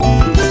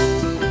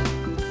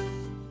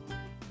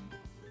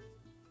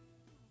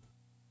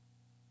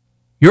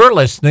You're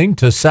listening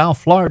to South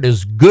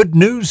Florida's good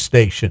news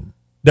station,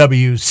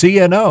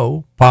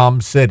 WCNO Palm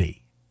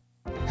City.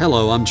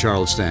 Hello, I'm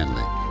Charles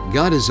Stanley.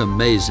 God is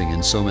amazing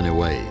in so many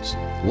ways.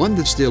 One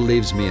that still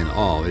leaves me in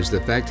awe is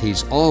the fact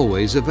He's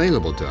always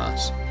available to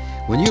us.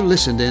 When you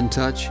listen to In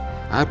Touch,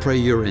 I pray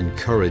you're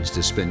encouraged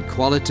to spend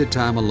quality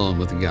time alone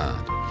with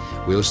God.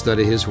 We'll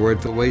study His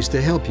Word for ways to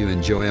help you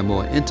enjoy a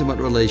more intimate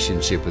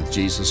relationship with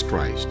Jesus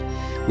Christ.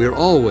 We're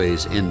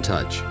always in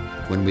touch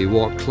when we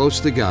walk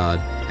close to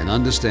God and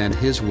understand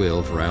His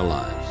will for our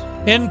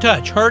lives. In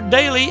Touch, heard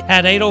daily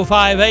at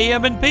 8:05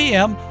 a.m. and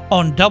p.m.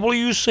 on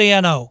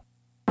WCNO.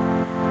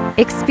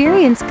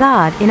 Experience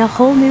God in a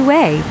whole new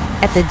way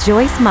at the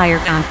Joyce Meyer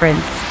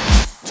Conference.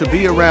 To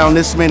be around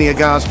this many of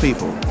God's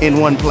people in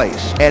one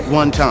place at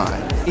one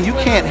time, you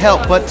can't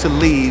help but to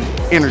leave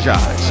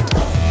energized.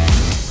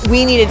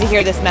 We needed to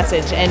hear this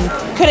message and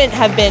couldn't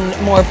have been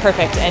more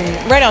perfect and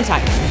right on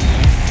time.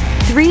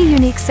 3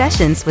 unique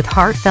sessions with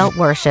heartfelt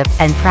worship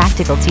and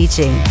practical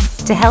teaching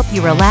to help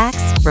you relax,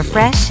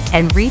 refresh,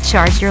 and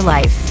recharge your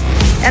life.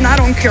 And I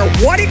don't care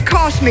what it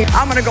costs me,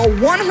 I'm going to go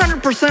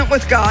 100%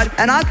 with God.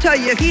 And I tell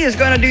you, He is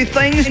going to do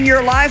things in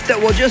your life that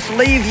will just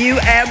leave you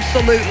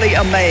absolutely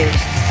amazed.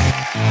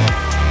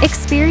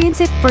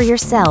 Experience it for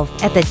yourself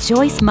at the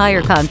Joyce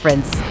Meyer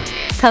Conference.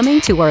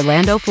 Coming to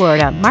Orlando,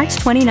 Florida, March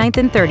 29th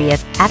and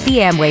 30th at the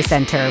Amway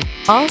Center.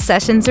 All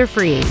sessions are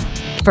free.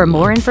 For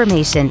more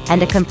information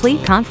and a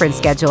complete conference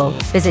schedule,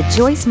 visit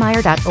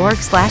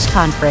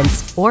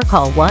joycemeyer.org/conference or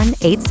call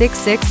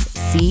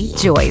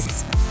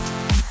 1-866-C-JOYCE.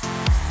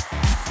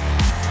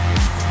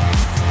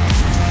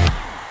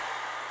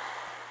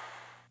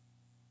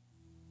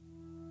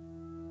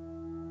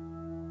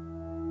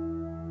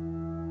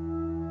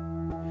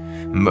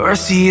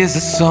 Mercy is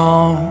a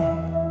song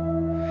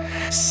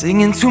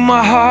singing to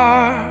my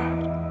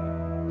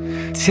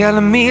heart,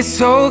 telling me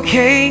it's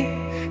okay,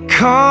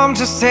 come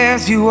just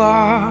as you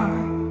are.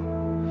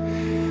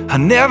 I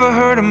never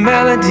heard a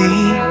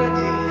melody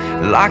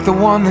like the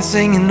one that's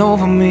singing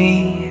over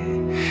me,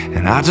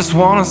 and I just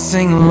wanna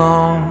sing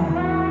along,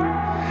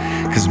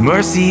 'cause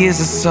mercy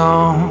is a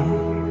song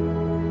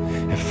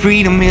and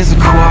freedom is a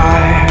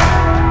choir,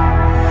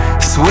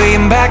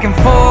 swaying back and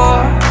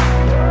forth,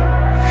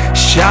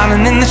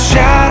 shining in the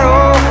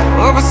shadow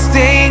of a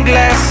stained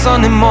glass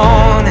Sunday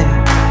morning,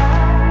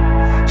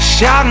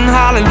 shouting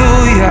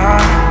hallelujah.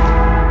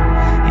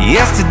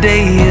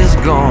 Yesterday is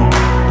gone.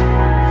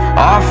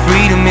 Our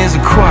freedom is a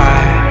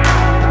choir,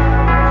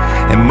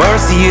 and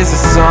mercy is a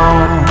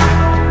song.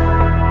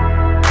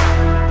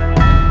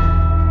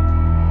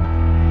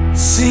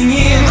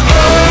 Singing, oh,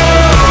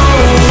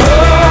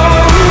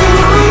 oh,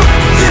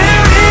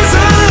 there is a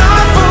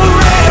life for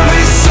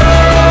every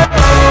soul.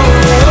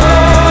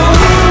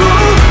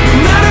 No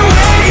matter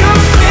where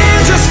you've been,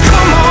 just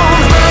come on.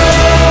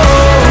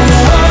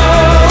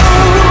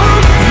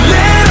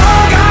 Let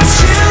all God's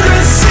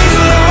children sing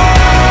along.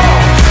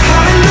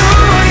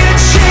 Hallelujah,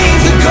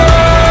 chains are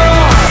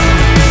gone.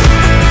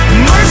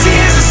 Mercy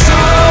is a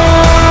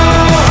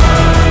song.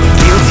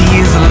 Guilty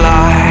is a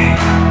lie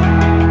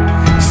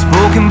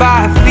spoken by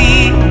a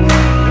thief,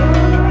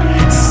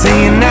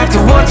 saying after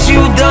what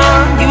you've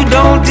done, you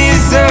don't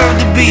deserve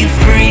to be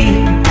free.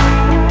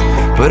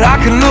 But I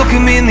can look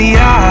him in the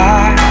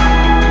eye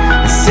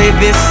and say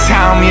this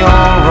time you're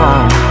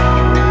wrong,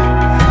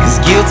 'cause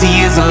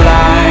guilty is a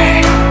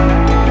lie,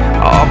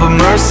 oh, but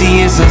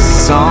mercy is a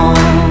song.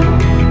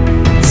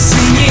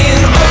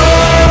 Singing, oh,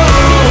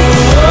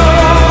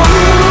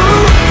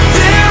 oh,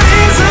 there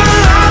is a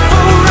life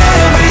for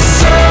every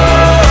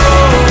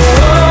soul.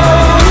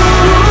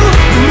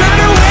 No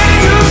matter where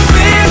you've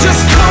been,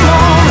 just come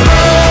on.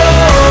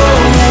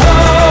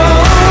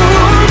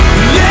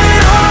 Let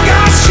all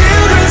God's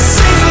children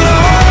sing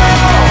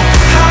along.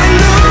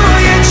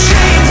 Hallelujah,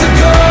 chains are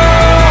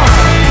gone.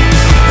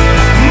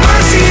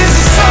 Mercy is a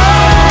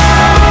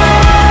song.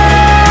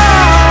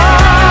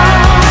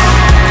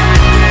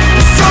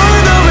 The song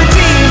of the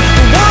redeemed,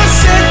 the one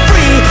set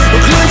free, a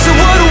glimpse of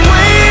what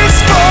awaits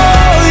for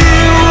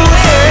you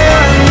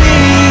and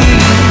me.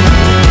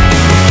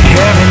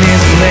 Heaven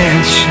is a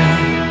mansion,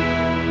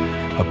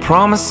 a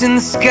promise in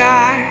the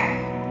sky,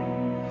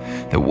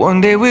 that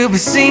one day we'll be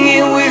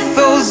singing with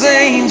those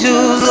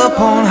angels up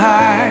on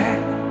high.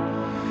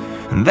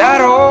 And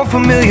that old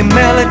familiar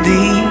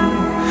melody,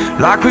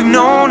 like we've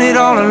known it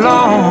all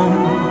along.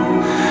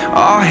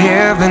 Our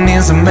heaven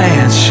is a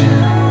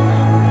mansion,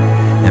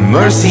 and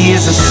mercy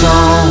is a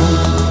song.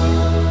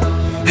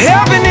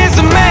 Heaven is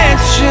a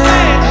mansion,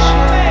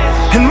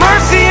 and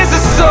mercy is a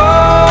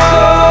song.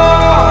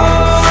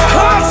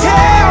 Oh,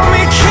 tell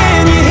me,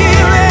 can you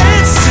hear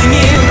it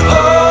singing?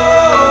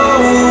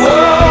 Oh, oh,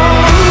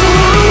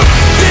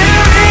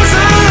 there is a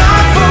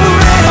life for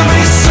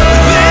every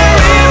soul. There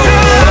is a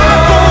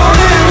life for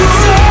every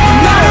soul. No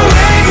matter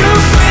where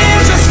you've been,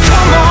 just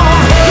come on.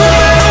 No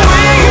matter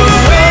where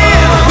you've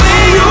been,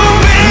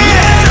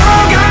 let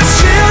all God's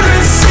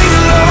children sing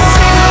along.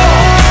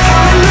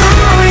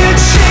 Hallelujah,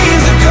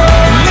 chains are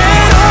gone.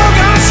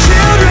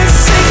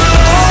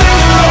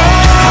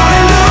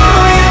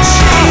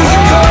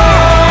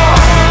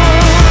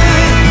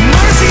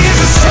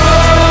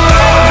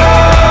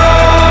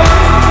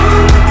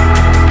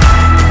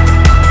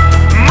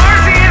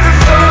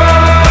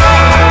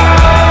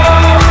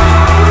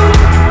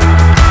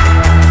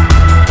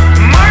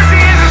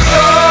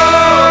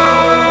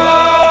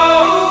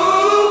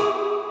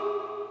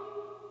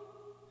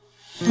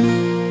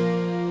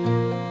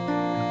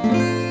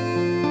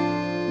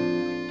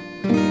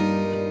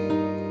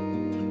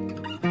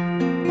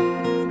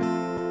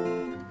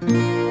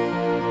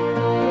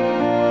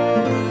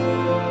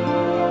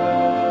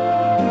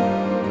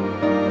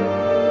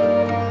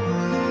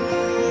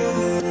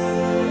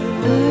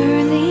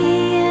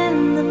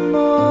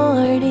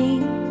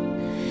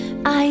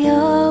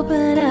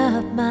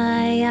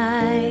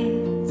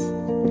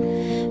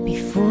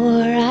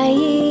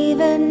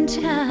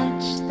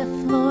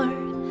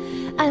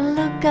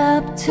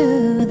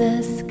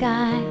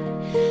 sky,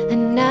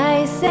 and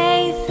I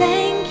say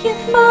thank you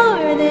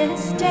for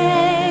this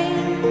day.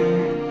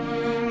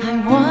 I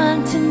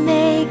want to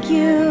make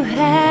you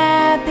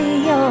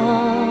happy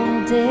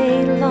all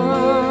day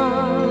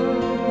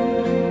long.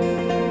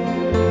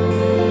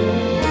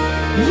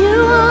 You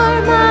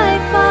are my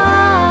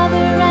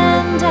Father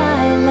and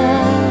I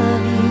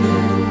love you.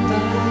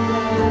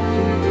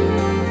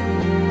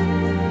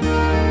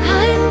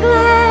 I'm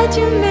glad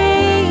you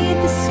made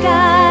the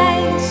sky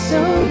so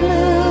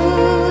blue.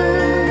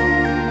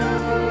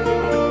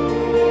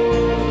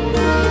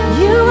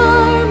 You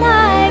are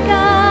my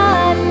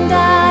God and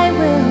I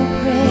will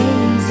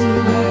praise you.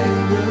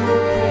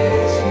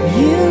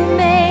 You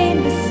made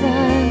the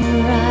sun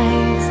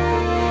rise.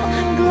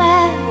 I'm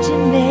glad you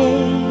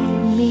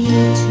made me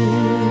too.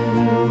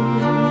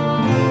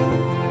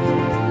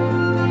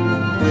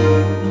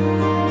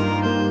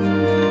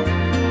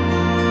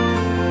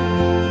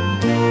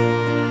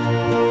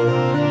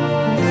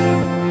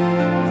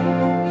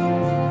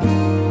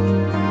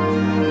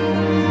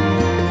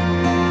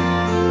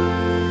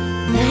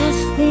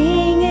 Last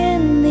thing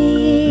in the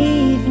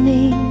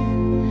evening,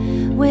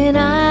 when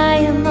I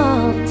am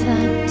all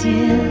tucked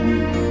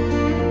in,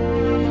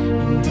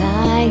 and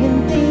I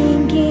am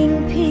thinking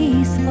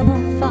peaceful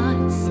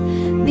thoughts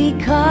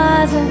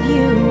because of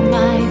you,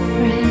 my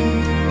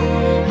friend.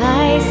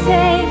 I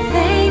say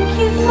thank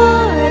you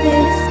for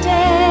this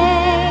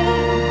day.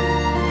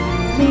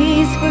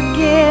 Please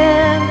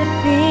forgive the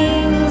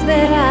things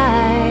that I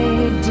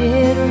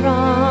did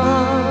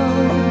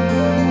wrong.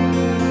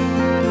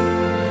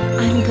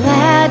 I'm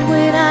glad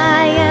when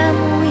I am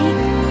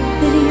weak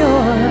that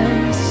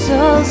you're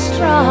so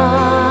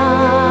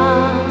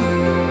strong.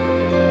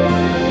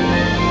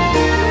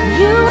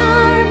 You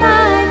are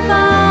my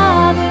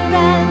Father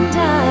and I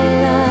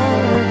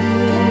love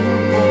you.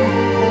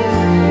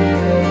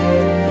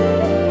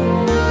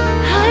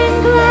 I'm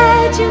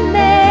glad you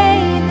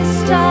made the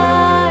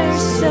stars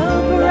so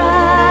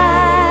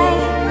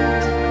bright.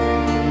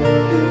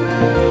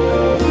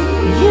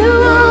 You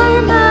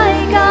are my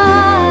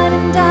God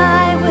and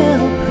I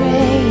will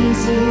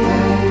praise you.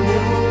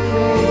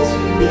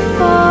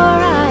 Before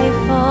I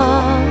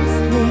fall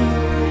asleep,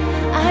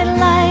 I'd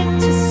like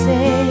to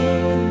say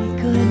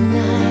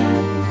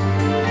goodnight.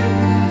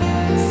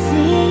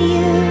 See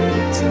you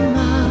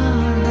tomorrow.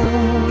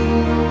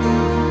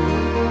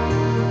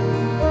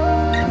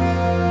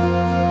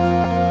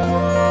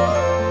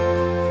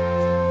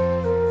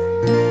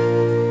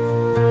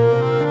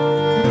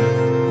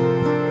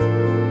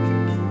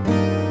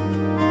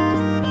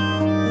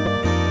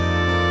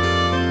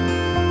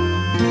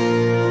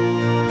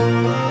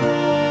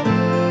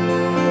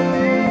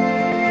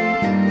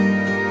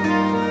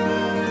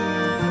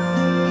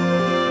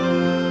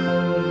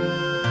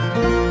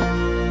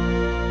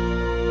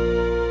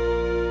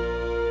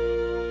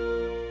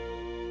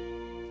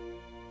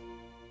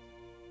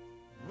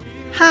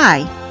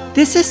 Hi,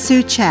 this is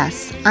Sue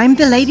Chess. I'm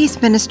the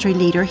Ladies Ministry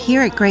Leader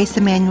here at Grace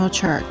Emmanuel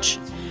Church.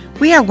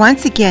 We are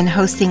once again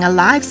hosting a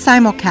live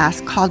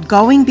simulcast called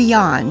Going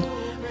Beyond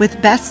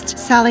with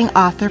best-selling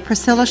author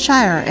Priscilla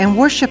Shirer and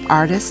worship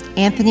artist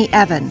Anthony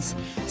Evans,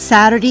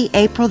 Saturday,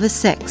 April the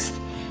 6th.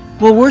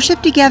 We'll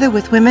worship together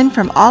with women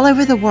from all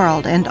over the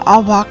world and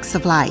all walks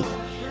of life.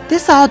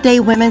 This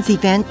all-day women's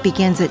event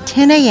begins at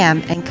 10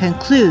 a.m. and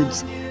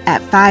concludes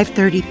at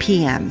 5:30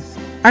 p.m.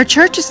 Our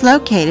church is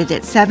located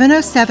at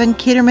 707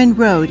 Kitterman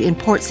Road in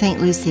Port St.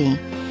 Lucie.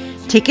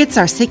 Tickets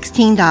are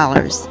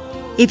 $16.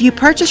 If you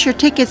purchase your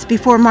tickets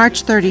before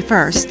March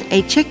 31st,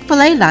 a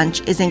Chick-fil-A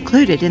lunch is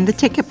included in the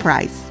ticket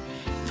price.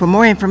 For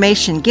more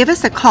information, give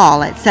us a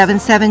call at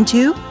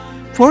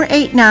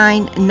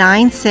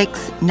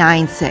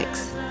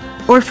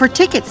 772-489-9696. Or for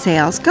ticket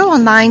sales, go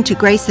online to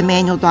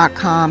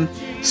graceemmanuel.com,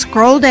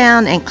 scroll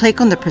down and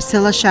click on the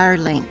Priscilla Shirer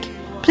link.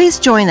 Please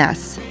join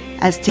us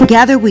as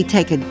together we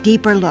take a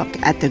deeper look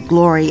at the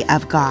glory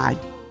of God.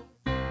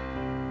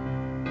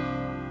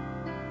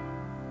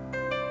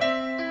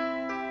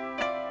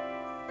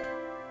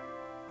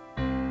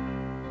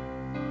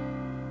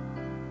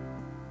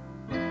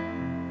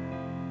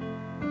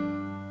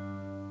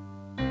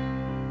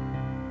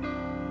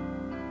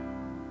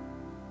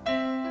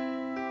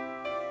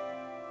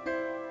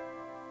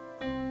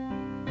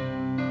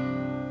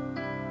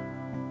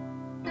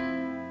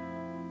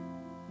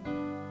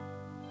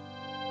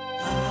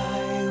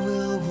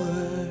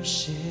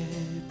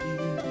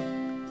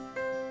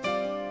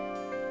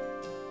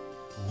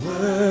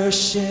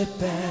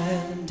 Worship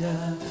and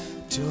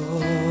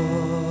adore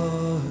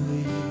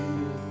you.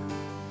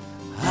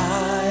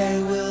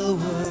 I will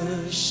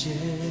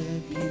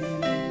worship you.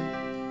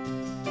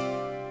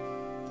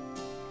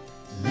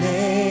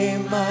 Lay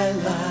my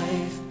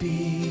life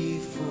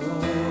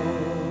before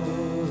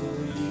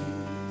you.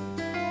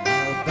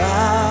 I'll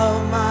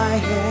bow my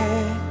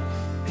head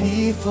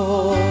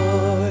before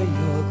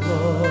your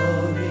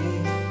glory.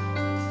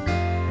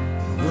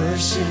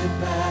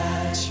 Worship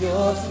at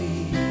your feet.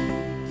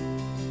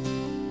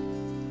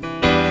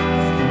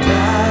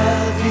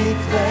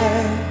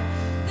 Declare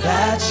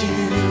that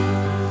you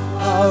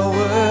are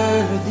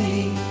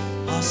worthy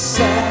I'll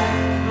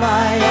set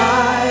my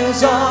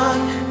eyes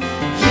on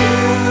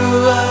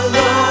you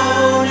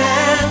alone,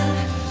 and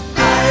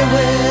I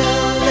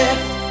will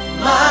lift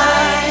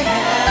my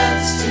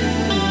hands to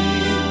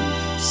you,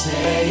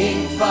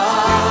 saying,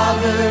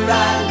 Father,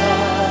 I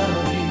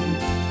love you.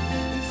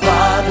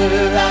 Father,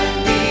 I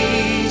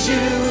need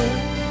you.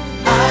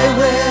 I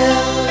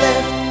will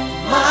lift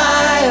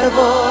my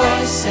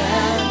voice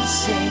and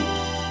sing.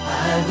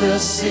 I will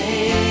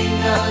sing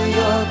of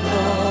your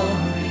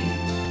glory,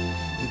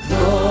 the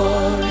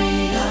glory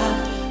of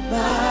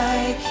my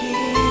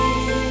King.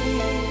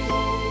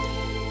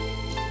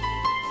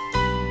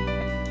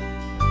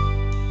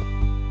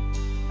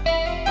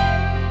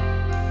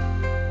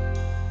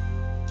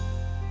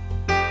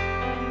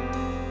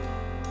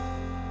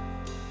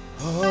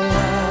 Oh,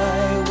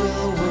 I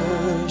will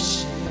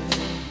worship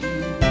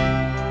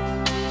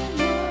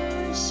you,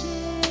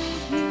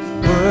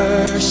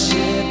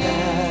 worship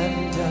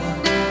and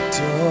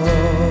adore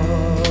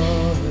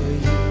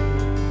you.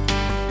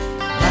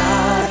 I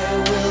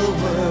will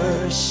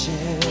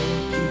worship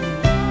you,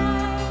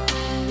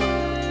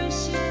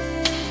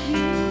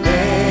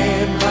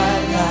 lay my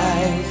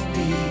life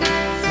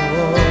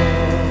before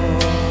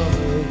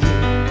you.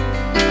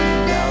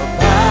 Now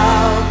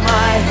bow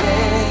my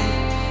head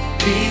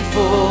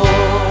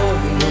before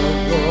your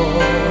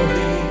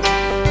glory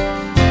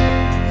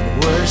and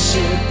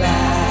worship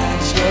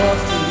at your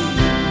feet.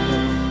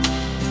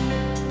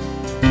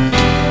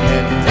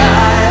 And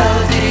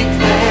I'll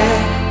declare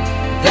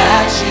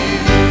that you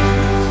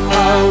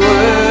are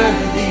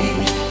worthy.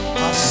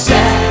 I'll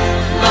set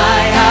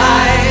my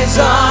eyes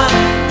on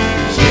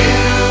you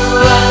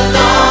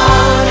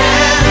alone,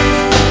 and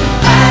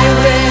I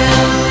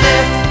will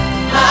lift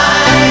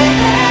my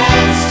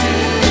hands to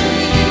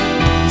you,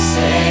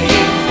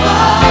 saying,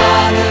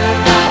 Father,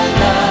 I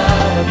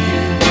love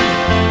you.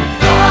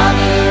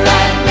 Father,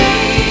 I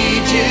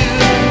need you.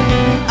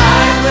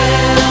 I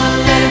will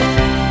lift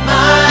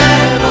my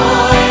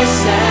voice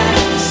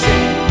and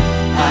sing.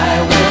 I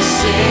will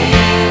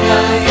sing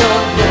of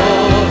your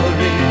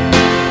glory,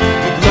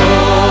 the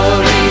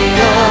glory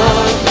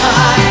of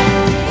my.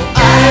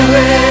 I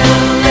will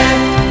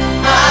lift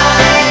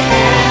my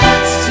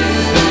hands to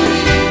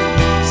you,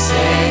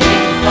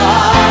 saying,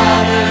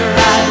 Father,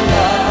 I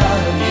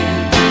love you.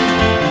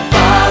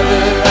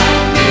 Father, I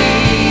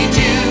need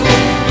you.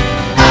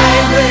 I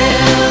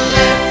will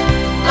lift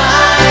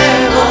my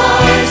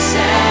voice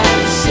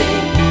and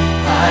sing.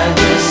 I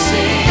will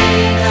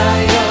sing of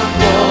your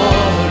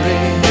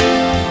glory,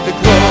 the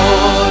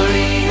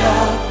glory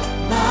of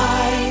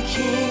my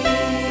King.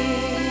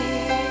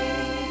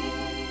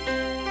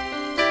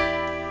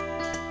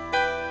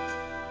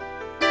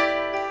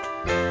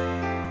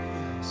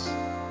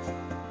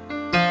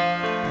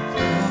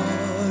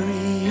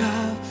 Glory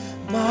of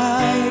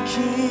my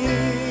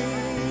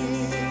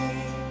King.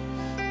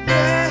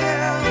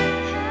 Yeah,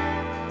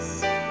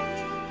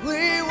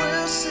 we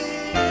will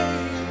sing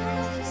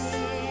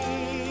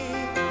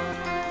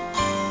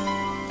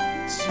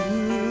to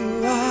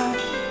our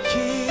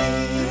King.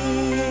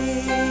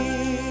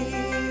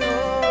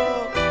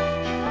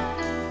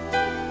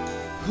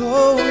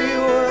 Oh, we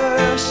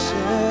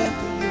worship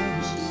you.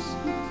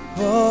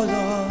 Oh,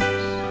 Lord,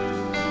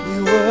 we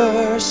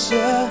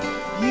worship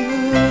you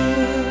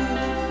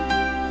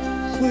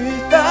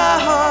with our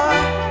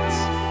hearts,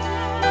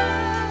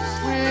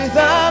 with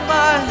our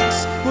minds,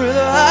 with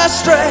our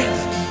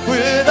strength,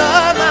 with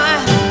our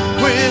mind,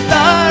 with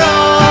our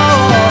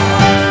all.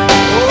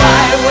 Oh,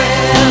 I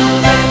will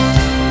lift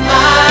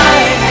my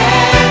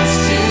hands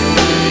to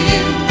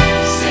you,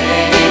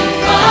 saying,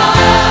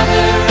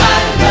 Father, I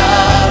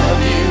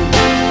love you.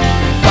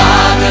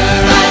 Father,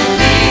 I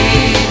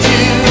need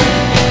you.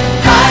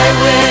 I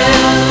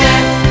will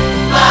lift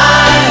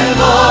my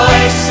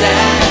voice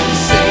and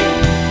sing.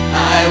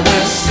 I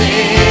will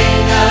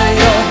sing of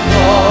your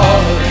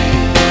glory,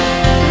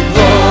 the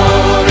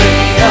glory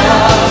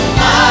of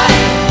my.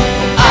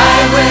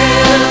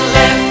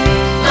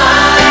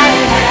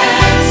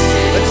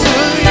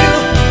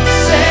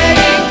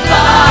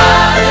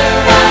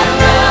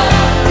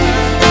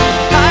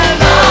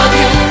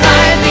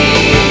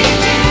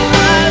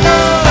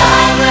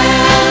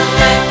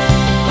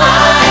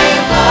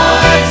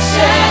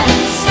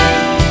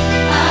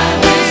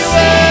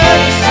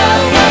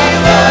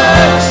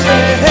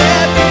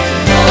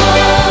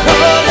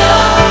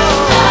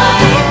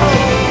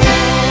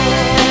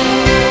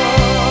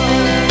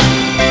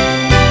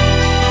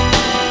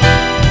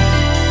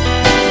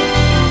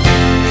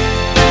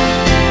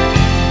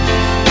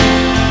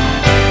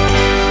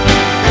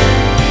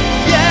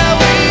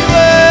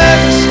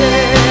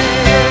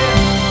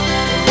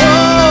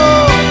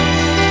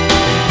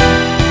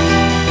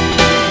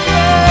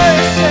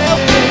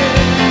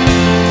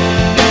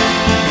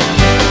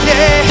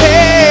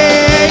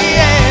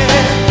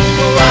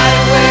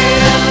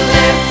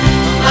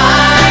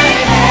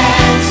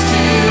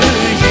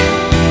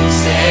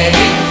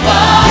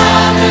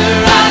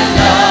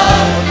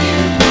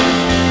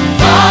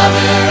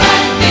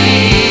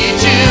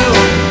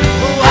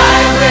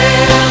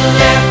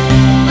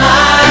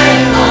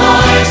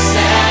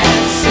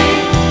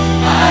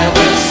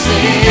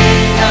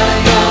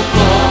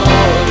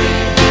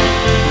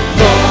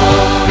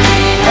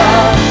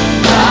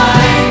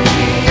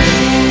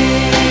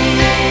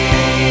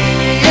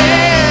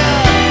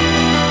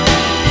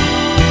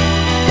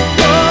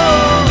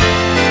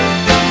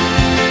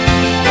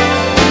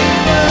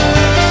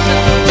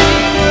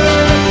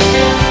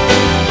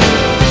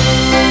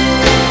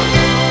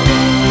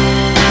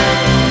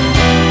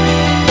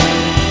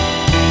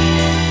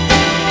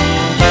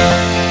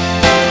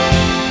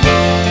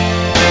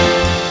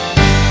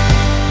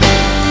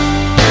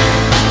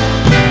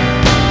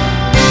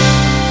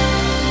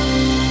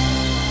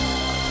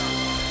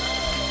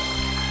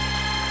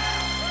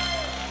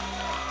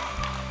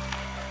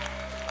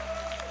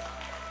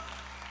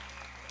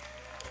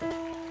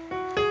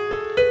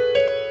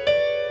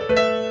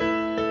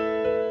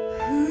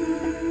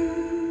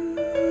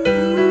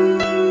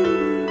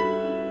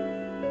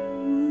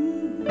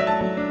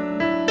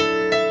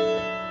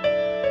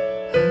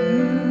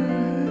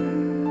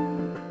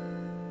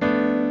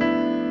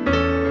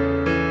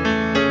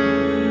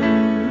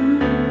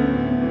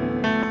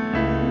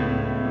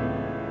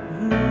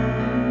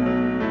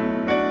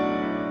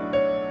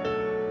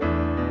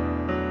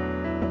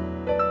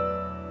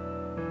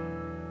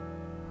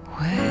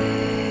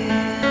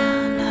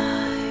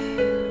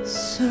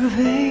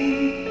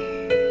 survey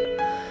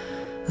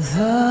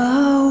the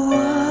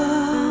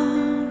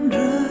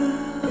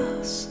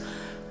wondrous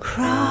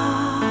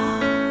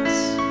cross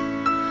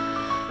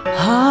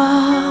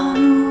on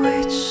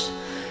which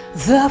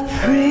the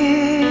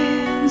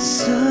Prince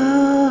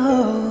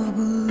of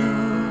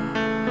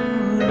Glory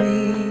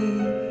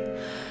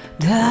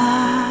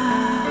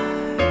died.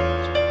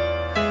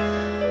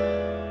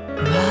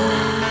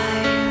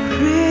 My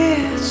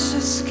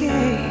richest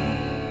gain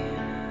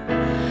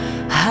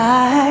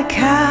I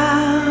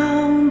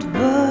count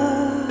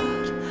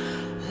but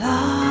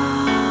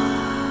loss,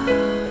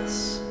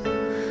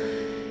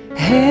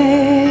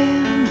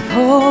 and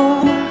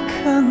for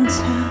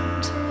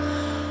contempt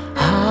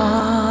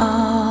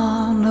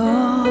on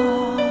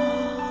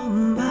all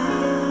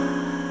my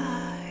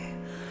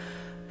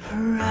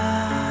pride.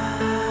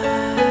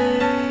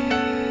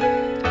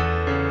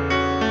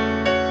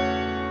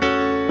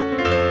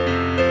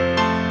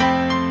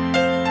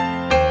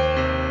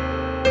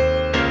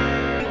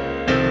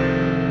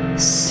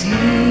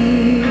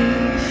 See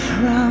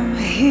from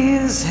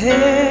his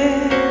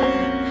head,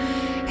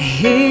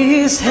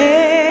 his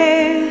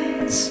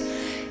hands,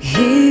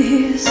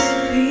 his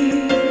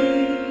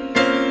feet,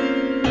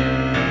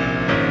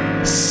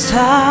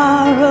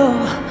 sorrow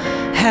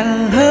and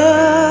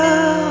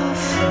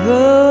love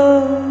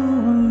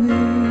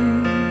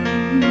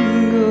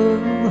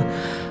mingle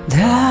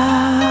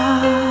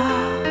down.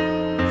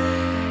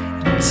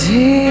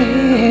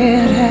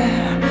 Did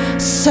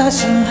such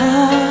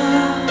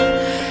love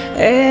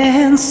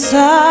and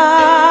sorrow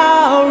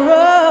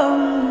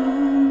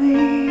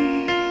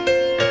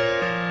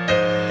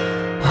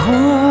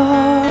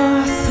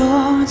or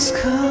thoughts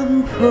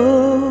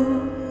compose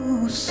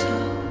so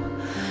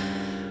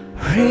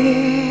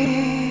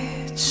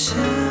rich a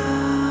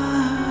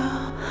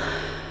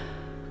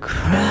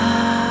crowd.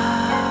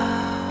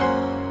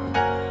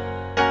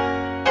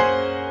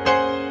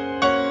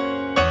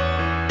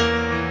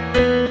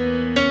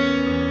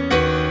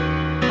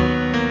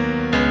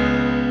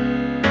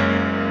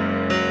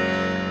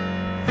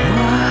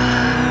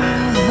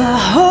 While the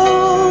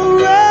whole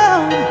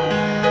realm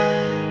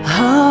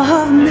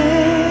of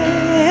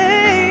nature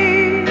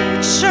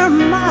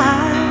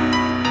mine,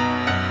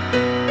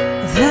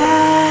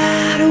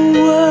 that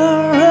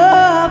were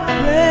a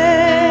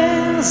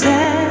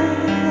present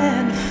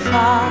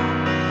far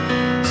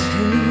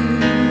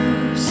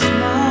too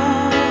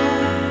small.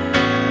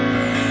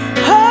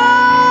 Oh,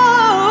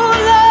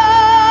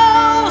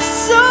 love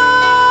so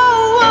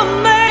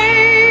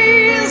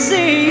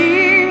amazing,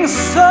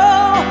 so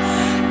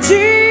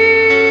divine,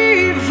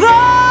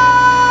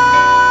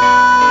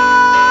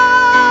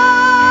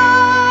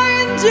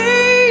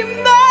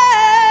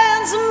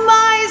 demands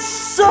my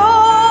soul,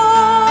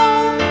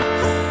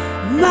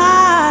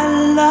 my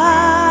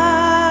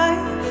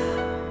life,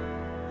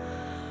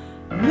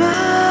 my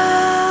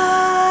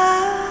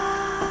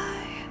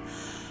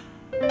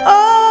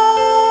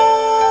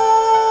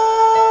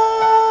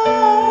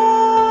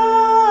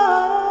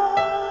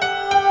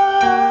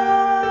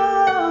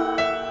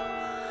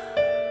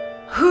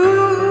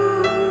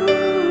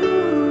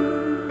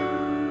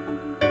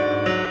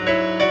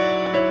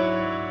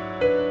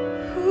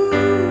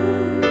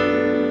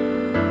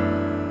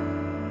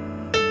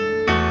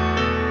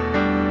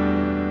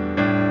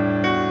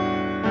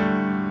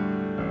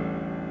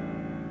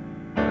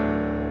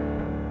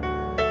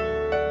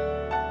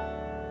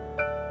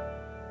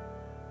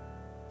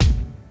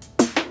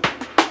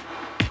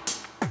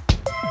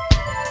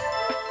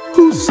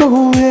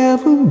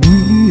Whosoever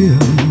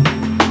will,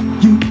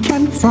 you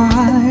can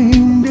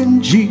find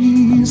in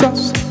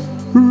Jesus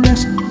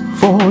rest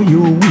for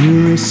your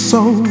weary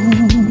soul.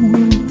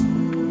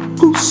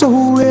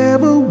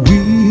 Whosoever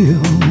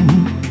will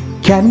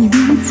can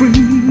be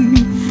free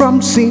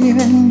from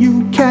sin.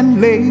 You can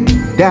lay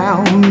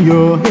down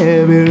your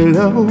heavy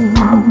load.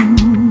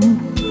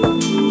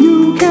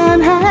 You can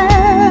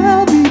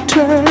have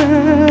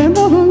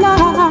eternal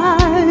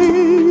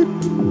life.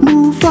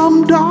 Move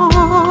from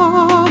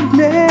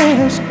darkness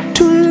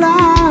to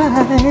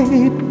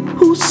light.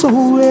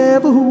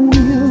 Whosoever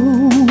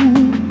will,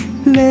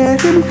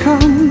 let him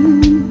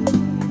come.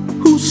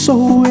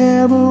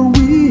 Whosoever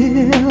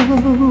will,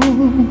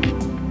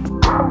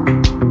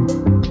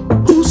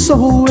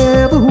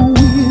 whosoever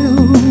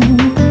will,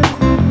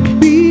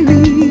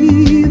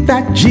 believe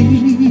that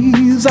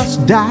Jesus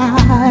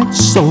died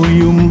so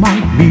you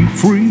might be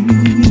free.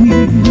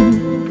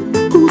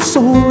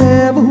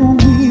 Whosoever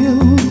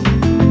will,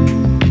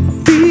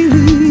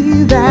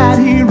 believe that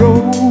he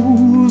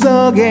rose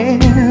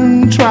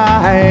again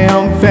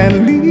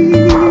triumphantly.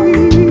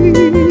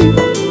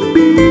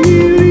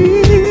 Believe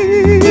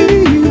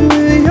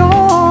with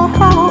your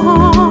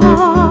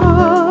heart,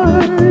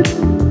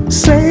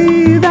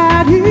 say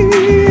that he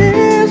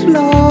is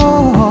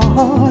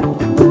Lord.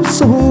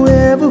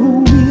 Whosoever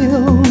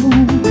will,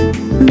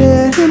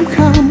 let him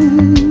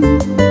come.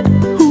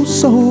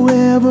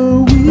 Whosoever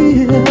will.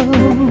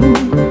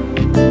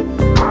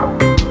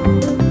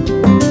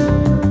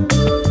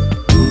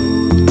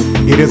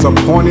 It is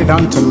appointed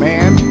unto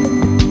man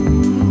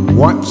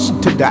once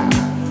to die.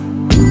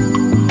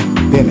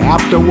 Then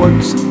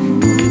afterwards,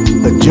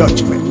 the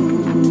judgment.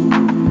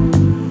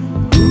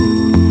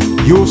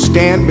 You'll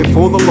stand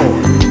before the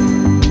Lord.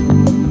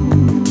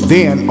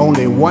 Then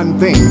only one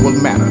thing will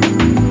matter.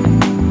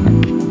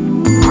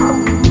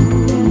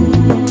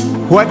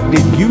 What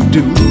did you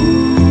do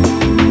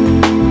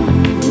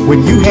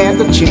when you had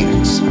the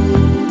chance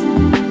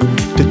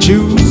to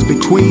choose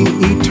between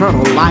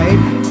eternal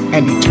life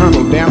and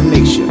eternal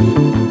damnation?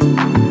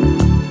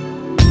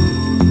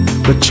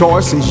 The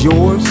choice is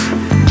yours.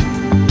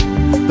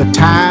 The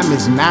time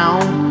is now.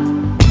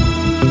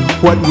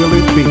 What will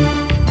it be?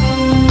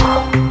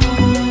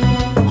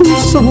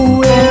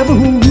 Whosoever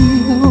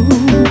will,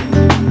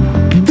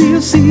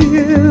 this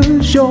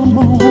is your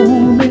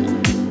moment.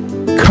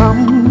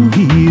 Come,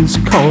 he is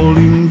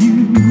calling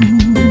you.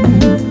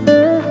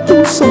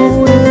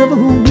 Whosoever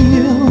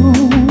will,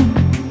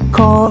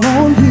 call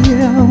on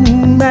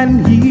him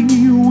and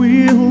he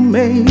will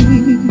make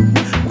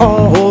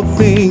all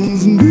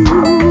things new.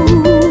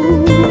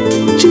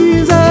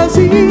 Jesus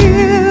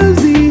is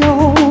the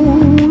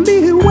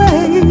only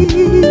way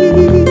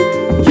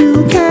you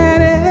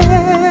can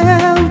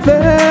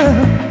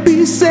ever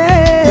be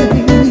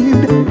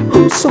saved.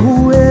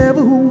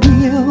 Whosoever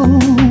will,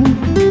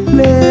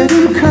 let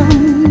him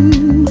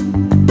come.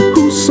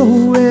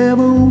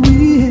 Whosoever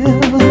will,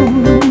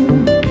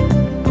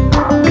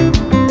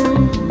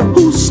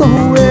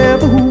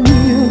 whosoever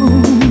will,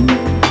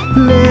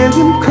 let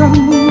him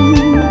come.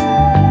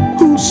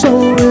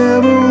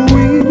 Whosoever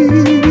will,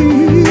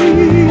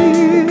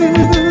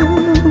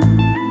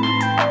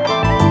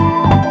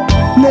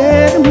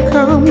 let him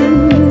come.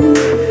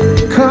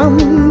 Come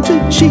to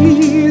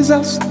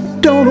Jesus,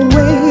 don't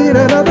wait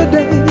another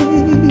day.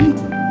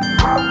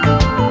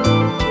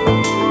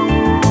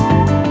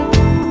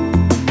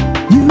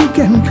 You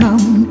can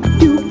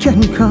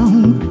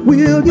come,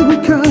 will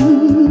you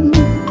come?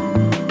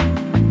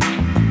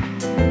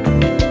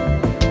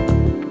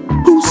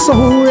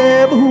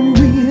 Whosoever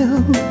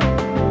will,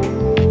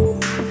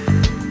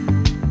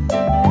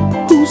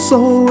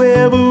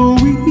 whosoever will.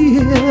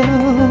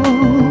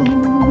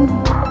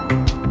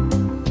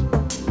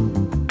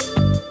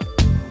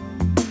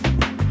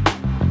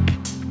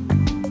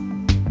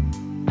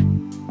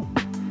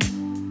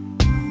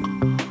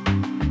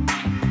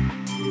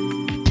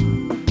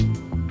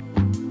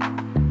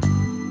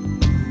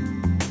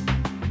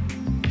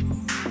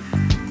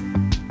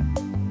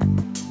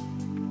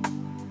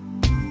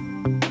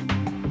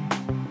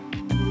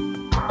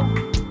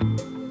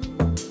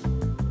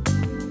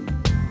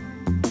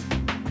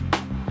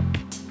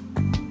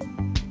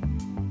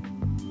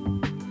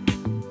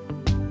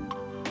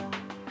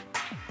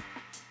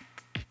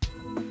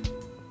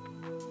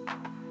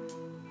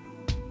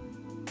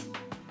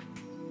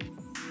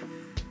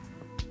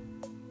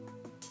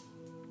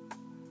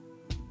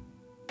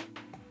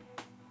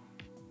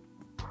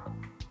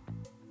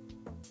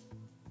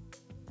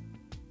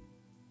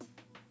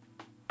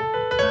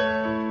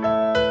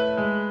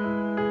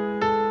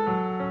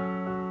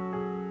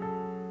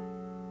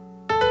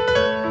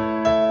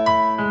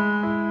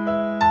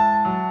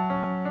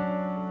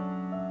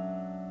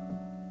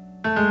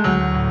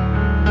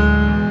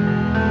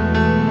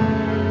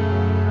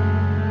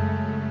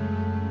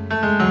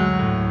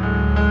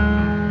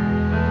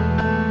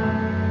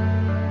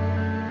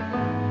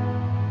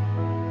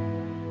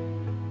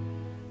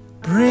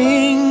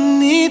 Bring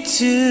me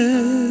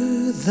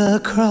to the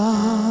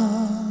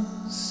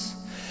cross,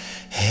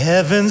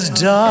 heaven's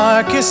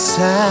darkest,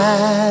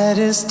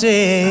 saddest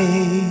day,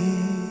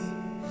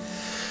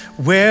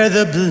 where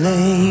the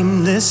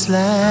blameless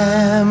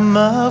Lamb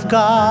of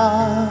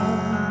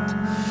God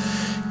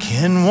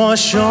can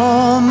wash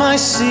all my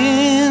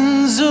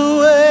sins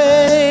away.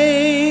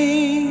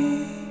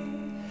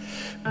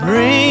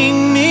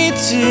 Bring me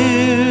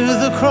to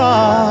the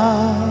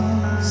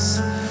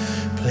cross,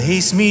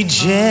 place me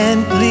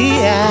gently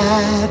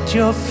at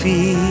your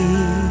feet.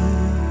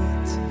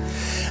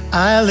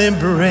 I'll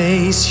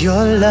embrace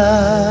your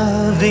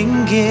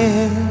loving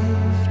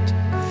gift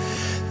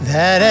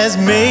that has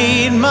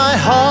made my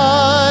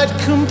heart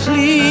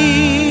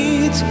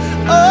complete.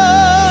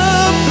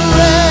 Oh,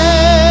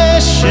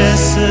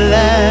 precious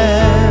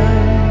Lamb,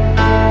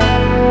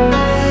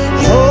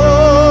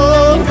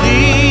 holy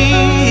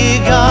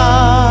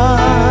God,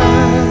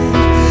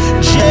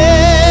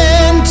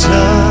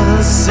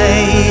 gentle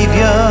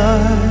Savior,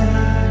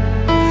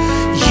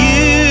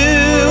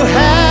 you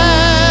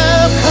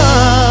have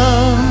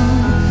come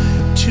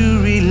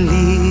to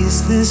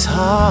release this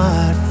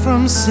heart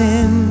from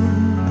sin,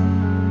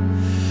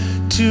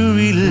 to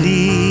release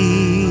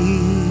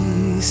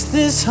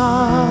this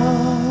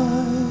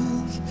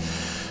heart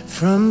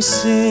from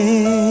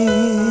sin.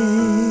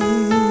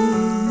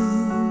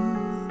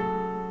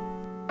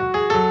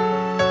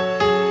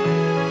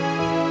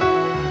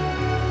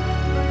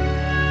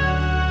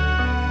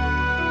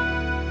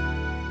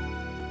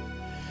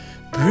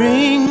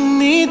 Bring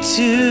me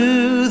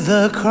to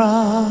the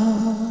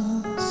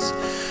cross,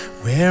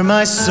 where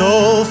my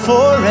soul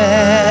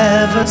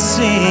forever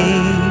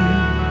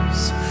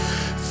sings,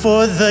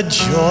 for the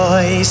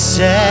joy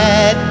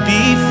set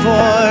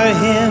before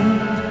him.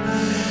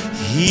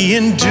 He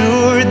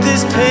endured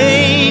this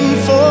pain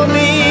for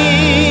me.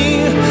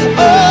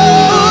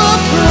 Oh,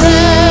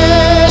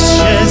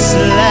 precious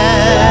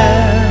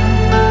Lamb,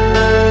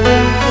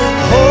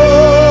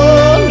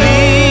 Holy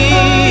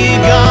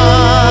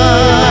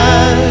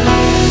God,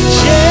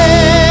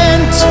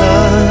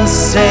 gentle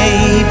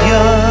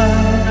Savior,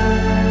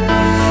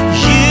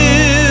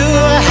 you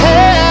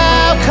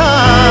have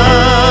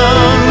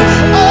come.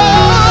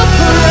 Oh,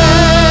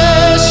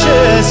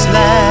 precious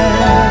Lamb,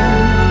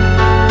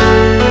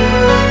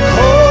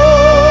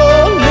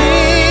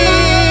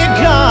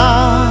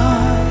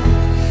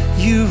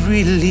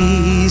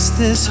 release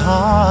this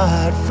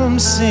heart from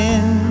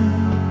sin.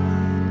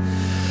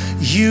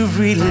 You've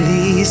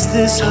released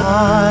this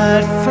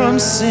heart from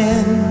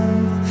sin.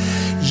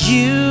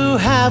 You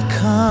have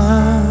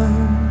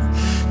come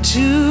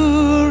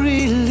to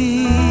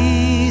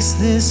release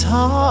this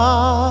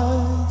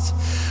heart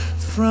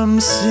from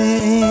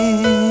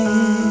sin.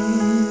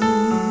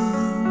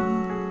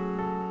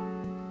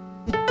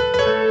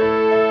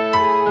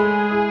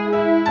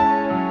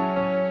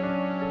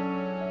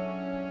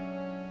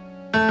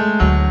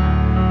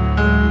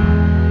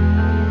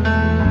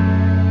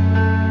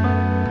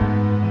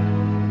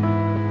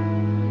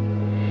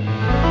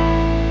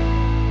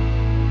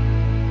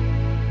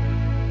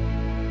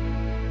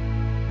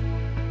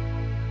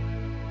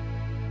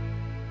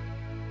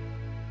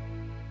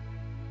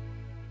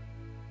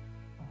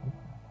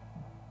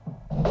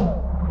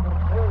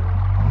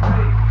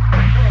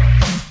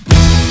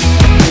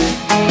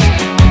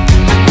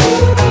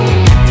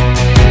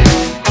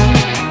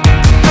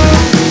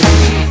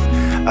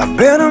 I've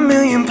been a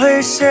million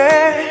places,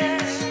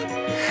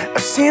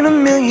 I've seen a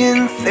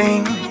million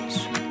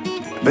things,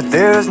 but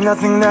there's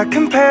nothing that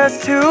compares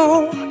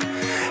to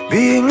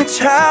being a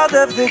child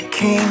of the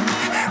King.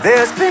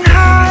 There's been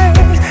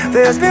highs,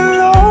 there's been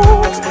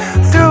lows,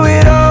 through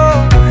it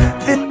all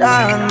that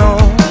I know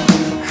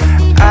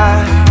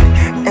I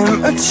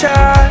am a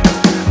child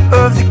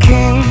of the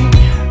King.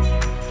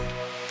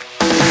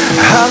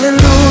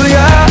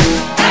 Hallelujah,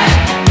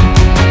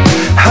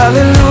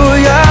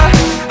 hallelujah,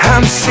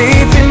 I'm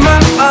safe in my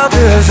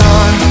Father's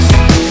arms,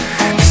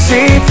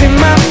 safe in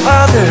my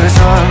Father's